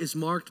life is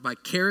marked by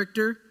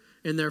character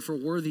and therefore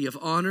worthy of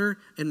honor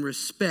and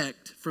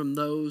respect from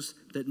those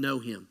that know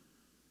him.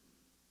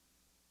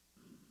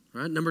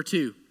 All right, number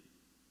 2,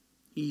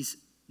 he's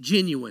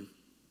genuine.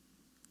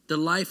 The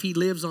life he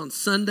lives on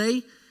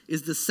Sunday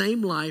is the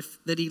same life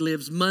that he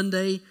lives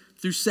Monday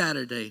through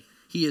Saturday.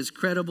 He is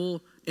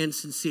credible and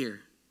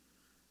sincere.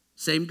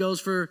 Same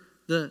goes for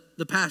the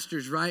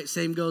pastors, right?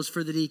 Same goes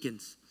for the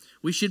deacons.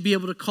 We should be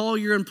able to call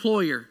your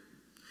employer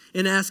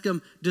and ask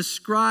them,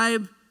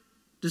 describe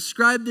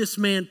this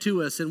man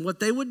to us. And what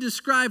they would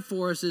describe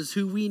for us is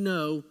who we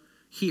know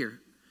here.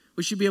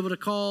 We should be able to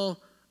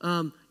call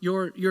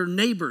your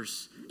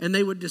neighbors, and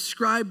they would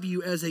describe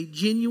you as a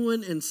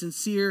genuine and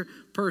sincere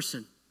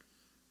person,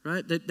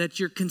 right? That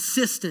you're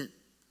consistent,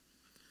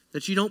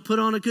 that you don't put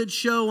on a good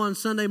show on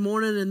Sunday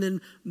morning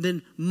and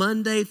then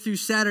Monday through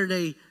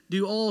Saturday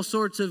do all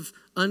sorts of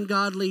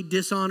ungodly,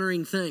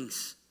 dishonoring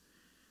things.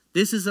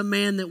 This is a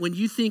man that when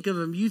you think of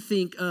him, you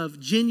think of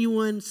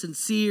genuine,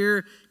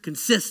 sincere,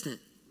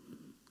 consistent.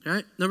 All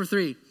right? Number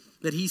 3,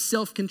 that he's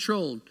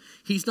self-controlled.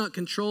 He's not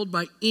controlled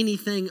by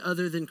anything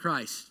other than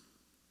Christ.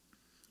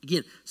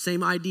 Again,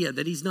 same idea,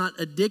 that he's not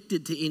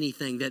addicted to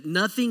anything, that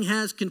nothing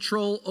has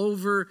control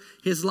over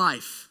his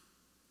life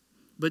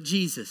but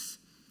Jesus.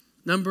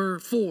 Number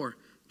 4,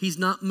 he's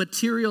not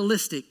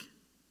materialistic.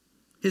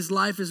 His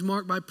life is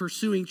marked by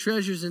pursuing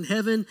treasures in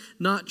heaven,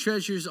 not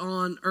treasures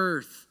on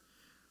earth.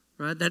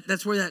 Right?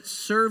 That's where that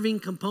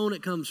serving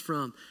component comes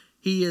from.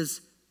 He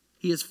is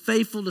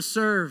faithful to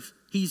serve.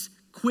 He's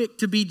quick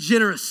to be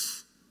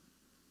generous.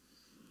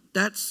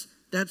 That's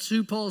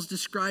who Paul's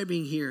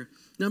describing here.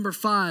 Number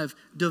 5,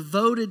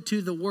 devoted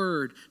to the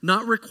word.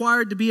 Not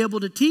required to be able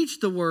to teach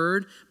the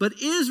word, but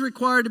is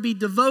required to be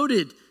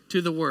devoted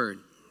to the word.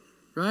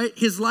 Right?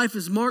 His life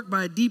is marked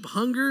by a deep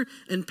hunger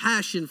and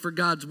passion for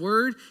God's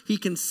word. He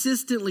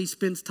consistently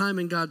spends time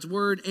in God's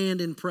word and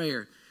in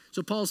prayer.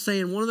 So Paul's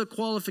saying one of the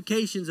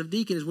qualifications of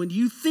deacon is when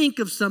you think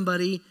of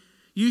somebody,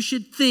 you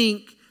should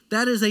think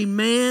that is a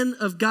man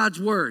of God's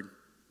word.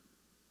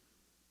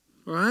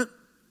 All right?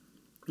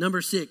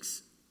 Number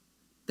 6,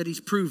 that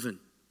he's proven.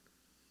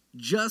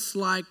 Just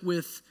like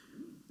with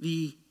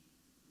the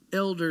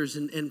elders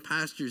and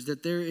pastors,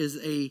 that there is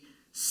a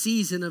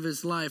season of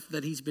his life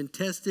that he's been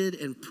tested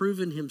and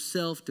proven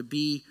himself to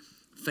be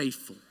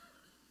faithful.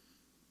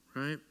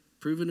 Right?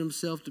 Proven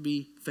himself to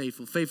be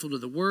faithful. Faithful to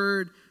the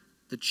word,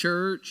 the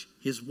church,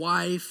 his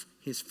wife,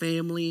 his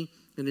family,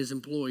 and his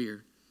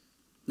employer.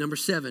 Number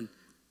 7,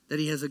 that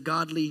he has a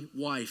godly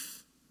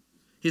wife.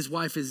 His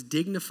wife is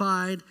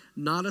dignified,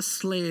 not a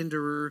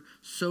slanderer,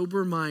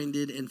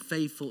 sober-minded, and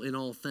faithful in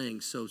all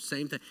things. So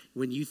same thing.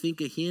 When you think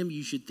of him,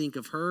 you should think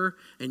of her,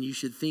 and you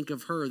should think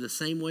of her the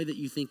same way that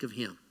you think of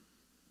him.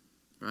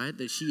 Right?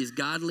 That she is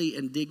godly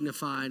and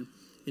dignified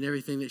in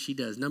everything that she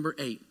does. Number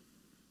 8,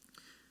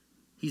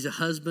 he's a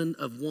husband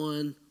of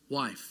one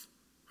wife.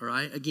 All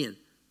right? Again,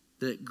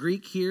 the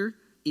Greek here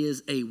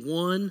is a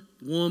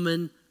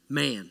one-woman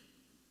man.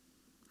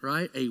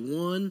 Right? A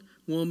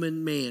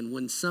one-woman man.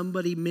 When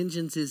somebody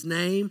mentions his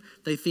name,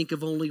 they think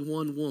of only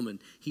one woman.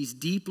 He's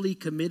deeply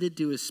committed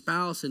to his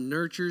spouse and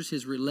nurtures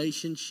his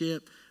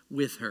relationship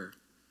with her.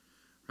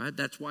 Right?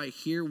 That's why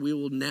here we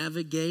will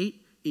navigate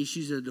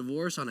issues of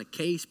divorce on a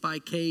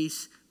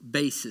case-by-case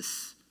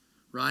basis.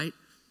 Right?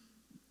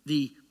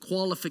 The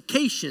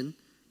qualification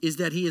is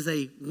that he is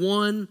a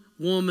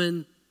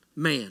one-woman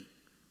man.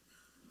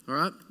 All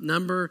right?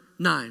 Number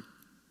 9.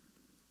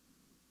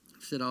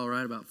 I've said all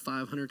right about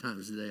 500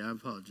 times today. I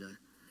apologize.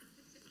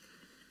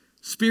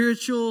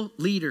 Spiritual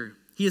leader.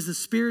 He is the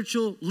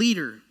spiritual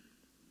leader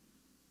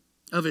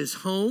of his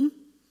home,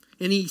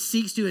 and he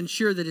seeks to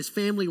ensure that his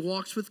family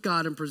walks with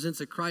God and presents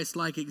a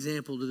Christ-like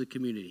example to the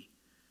community.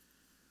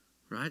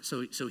 Right?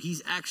 So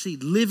he's actually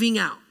living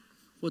out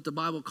what the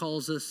Bible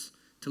calls us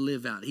to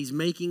live out. He's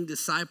making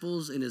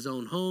disciples in his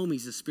own home.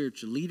 He's a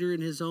spiritual leader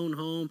in his own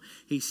home.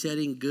 He's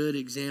setting good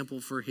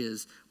example for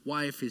his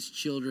wife, his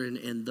children,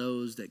 and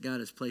those that God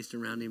has placed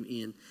around him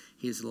in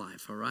his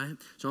life, all right?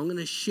 So I'm going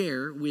to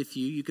share with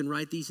you. You can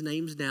write these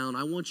names down.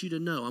 I want you to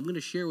know. I'm going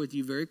to share with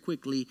you very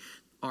quickly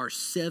our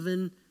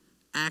 7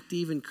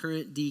 active and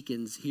current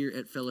deacons here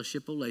at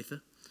Fellowship Olathe.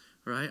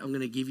 All right, I'm going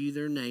to give you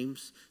their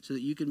names so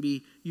that you can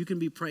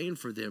be praying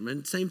for them.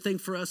 And same thing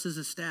for us as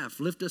a staff.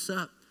 Lift us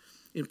up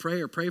in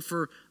prayer. Pray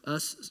for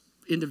us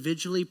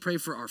individually. Pray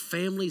for our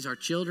families, our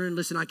children.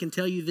 Listen, I can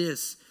tell you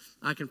this.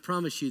 I can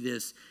promise you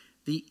this.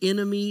 The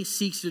enemy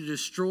seeks to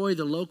destroy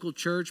the local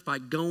church by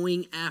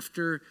going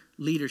after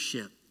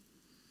leadership.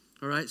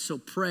 All right, so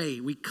pray.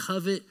 We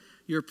covet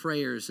your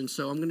prayers. And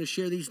so I'm going to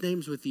share these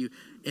names with you.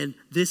 And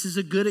this is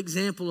a good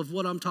example of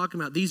what I'm talking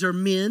about. These are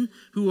men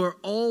who are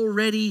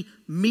already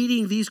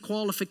meeting these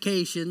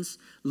qualifications,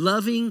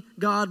 loving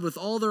God with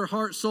all their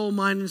heart, soul,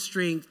 mind, and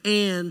strength,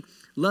 and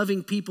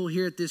loving people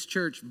here at this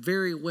church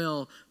very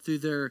well through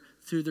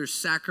their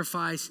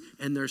sacrifice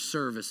and their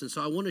service. And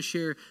so I want to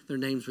share their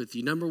names with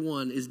you. Number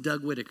 1 is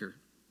Doug Whitaker.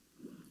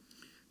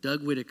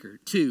 Doug Whitaker.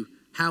 2,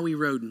 Howie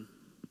Roden.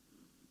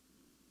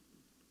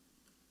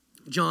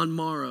 John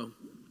Morrow.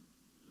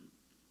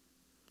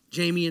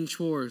 Jamie and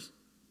Schwartz,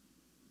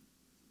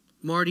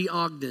 Marty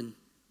Ogden,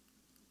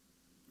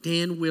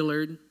 Dan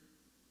Willard,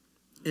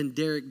 and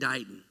Derek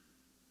Dighton.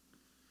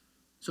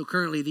 So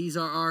currently these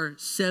are our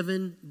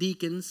 7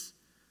 deacons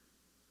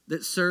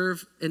that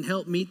serve and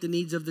help meet the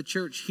needs of the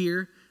church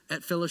here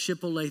at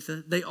Fellowship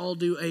Olathe. They all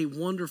do a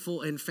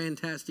wonderful and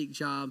fantastic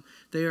job.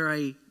 They are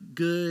a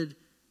good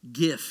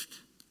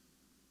gift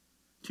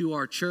to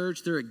our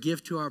church. They're a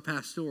gift to our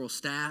pastoral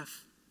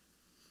staff.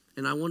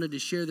 And I wanted to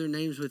share their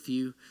names with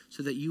you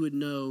so that you would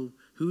know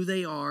who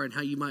they are and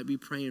how you might be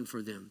praying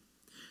for them.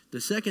 The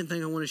second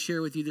thing I want to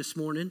share with you this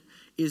morning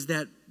is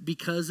that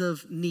because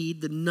of need,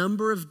 the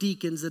number of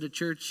deacons that a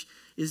church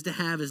is to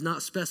have is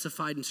not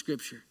specified in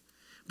Scripture,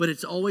 but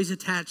it's always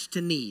attached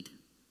to need,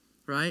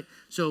 right?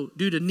 So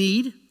due to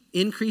need,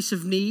 increase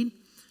of need,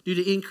 due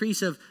to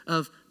increase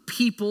of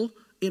people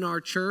in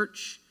our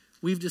church,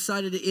 we've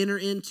decided to enter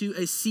into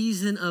a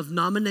season of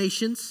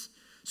nominations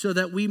so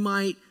that we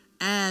might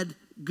add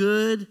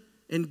good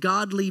and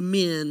godly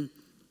men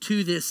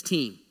to this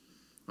team.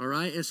 All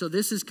right? And so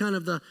this is kind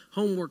of the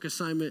homework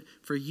assignment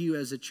for you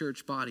as a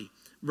church body.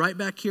 Right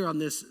back here on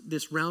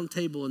this round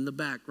table in the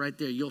back, right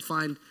there, you'll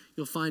find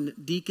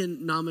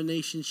deacon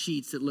nomination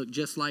sheets that look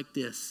just like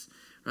this.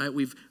 Right?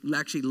 We've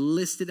actually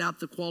listed out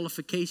the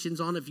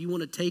qualifications on it. If you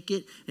want to take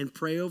it and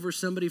pray over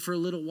somebody for a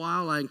little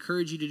while, I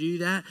encourage you to do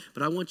that.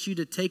 But I want you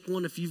to take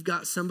one if you've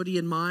got somebody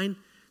in mind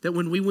that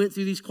when we went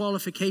through these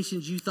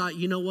qualifications, you thought,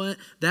 you know what?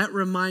 That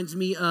reminds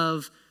me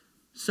of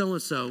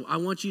so-and-so. I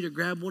want you to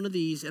grab one of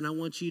these and I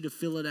want you to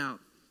fill it out.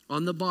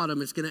 On the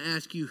bottom, it's going to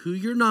ask you who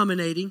you're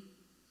nominating,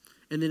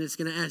 and then it's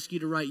going to ask you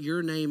to write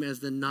your name as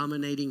the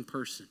nominating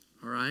person,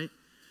 all right?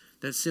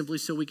 That's simply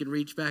so we can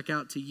reach back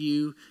out to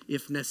you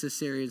if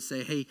necessary and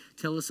say, hey,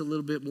 tell us a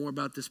little bit more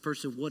about this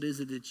person. What is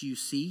it that you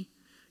see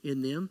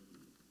in them?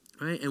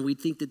 Right? And we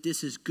think that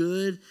this is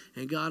good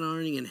and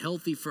God-honoring and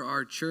healthy for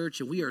our church.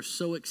 And we are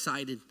so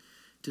excited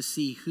to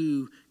see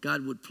who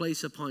God would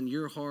place upon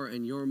your heart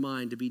and your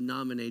mind to be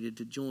nominated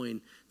to join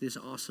this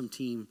awesome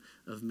team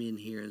of men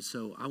here. And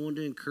so I want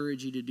to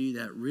encourage you to do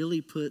that.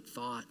 Really put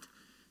thought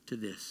to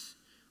this.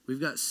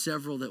 We've got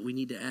several that we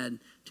need to add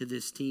to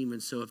this team.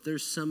 And so if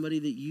there's somebody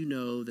that you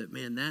know that,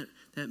 man,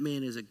 that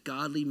man is a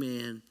godly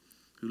man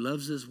who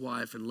loves his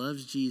wife and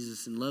loves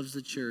Jesus and loves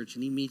the church,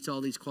 and he meets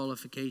all these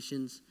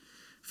qualifications,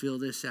 fill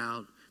this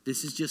out.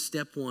 This is just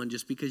step 1.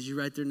 Just because you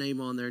write their name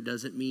on there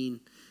doesn't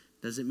mean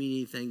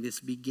anything. This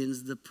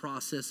begins the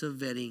process of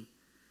vetting,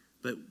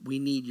 but we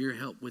need your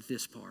help with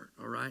this part,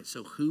 all right?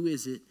 So who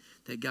is it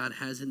that God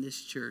has in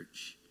this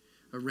church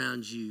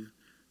around you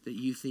that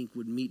you think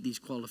would meet these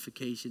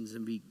qualifications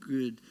and be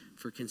good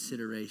for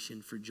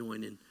consideration for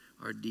joining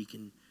our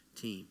deacon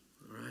team,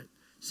 all right?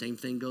 Same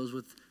thing goes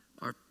with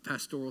our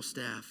pastoral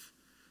staff.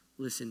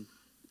 Listen,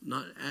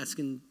 not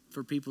asking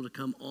for people to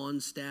come on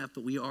staff,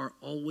 but we are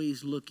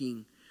always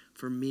looking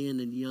for men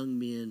and young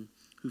men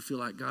who feel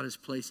like God is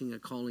placing a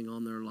calling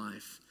on their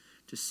life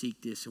to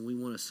seek this, and we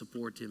want to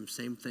support them.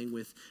 Same thing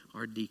with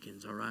our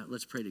deacons, all right?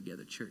 Let's pray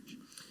together, church.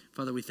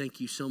 Father, we thank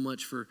you so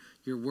much for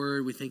your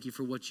word. We thank you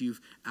for what you've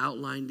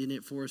outlined in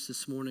it for us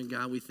this morning,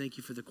 God. We thank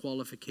you for the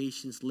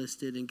qualifications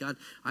listed. And God,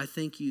 I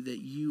thank you that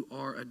you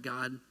are a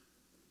God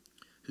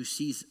who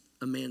sees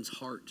a man's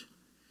heart.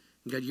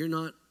 And God, you're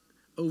not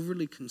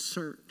overly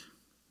concerned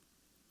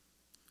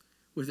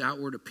with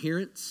outward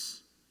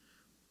appearance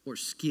or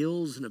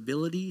skills and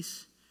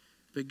abilities.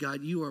 But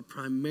God, you are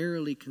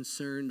primarily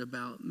concerned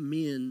about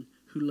men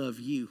who love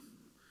you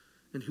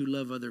and who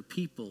love other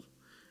people.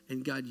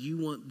 And God, you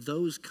want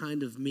those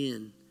kind of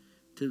men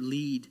to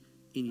lead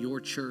in your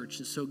church.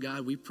 And so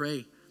God, we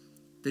pray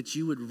that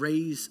you would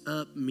raise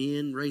up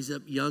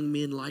young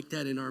men like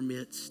that in our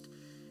midst.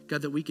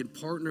 God, that we can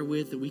partner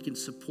with, that we can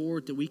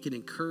support, that we can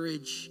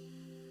encourage.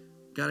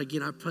 God,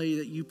 again, I pray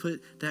that you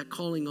put that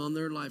calling on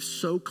their life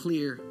so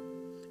clear.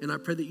 And I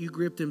pray that you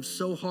grip them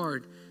so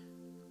hard,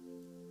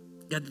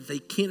 God, that they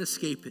can't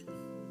escape it.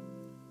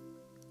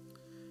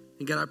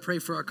 And God, I pray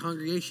for our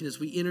congregation as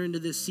we enter into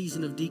this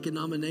season of deacon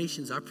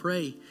nominations. I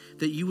pray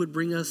that you would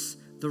bring us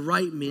the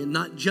right men,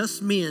 not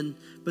just men,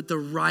 but the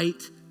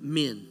right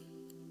men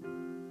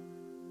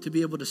to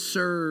be able to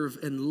serve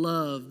and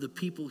love the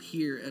people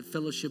here at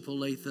Fellowship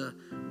Olathe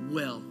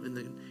well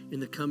in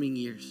the coming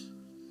years.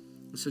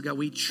 And so, God,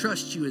 we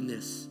trust you in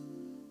this.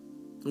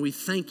 And we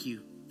thank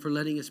you for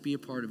letting us be a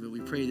part of it. We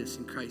pray this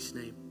in Christ's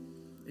name.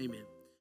 Amen.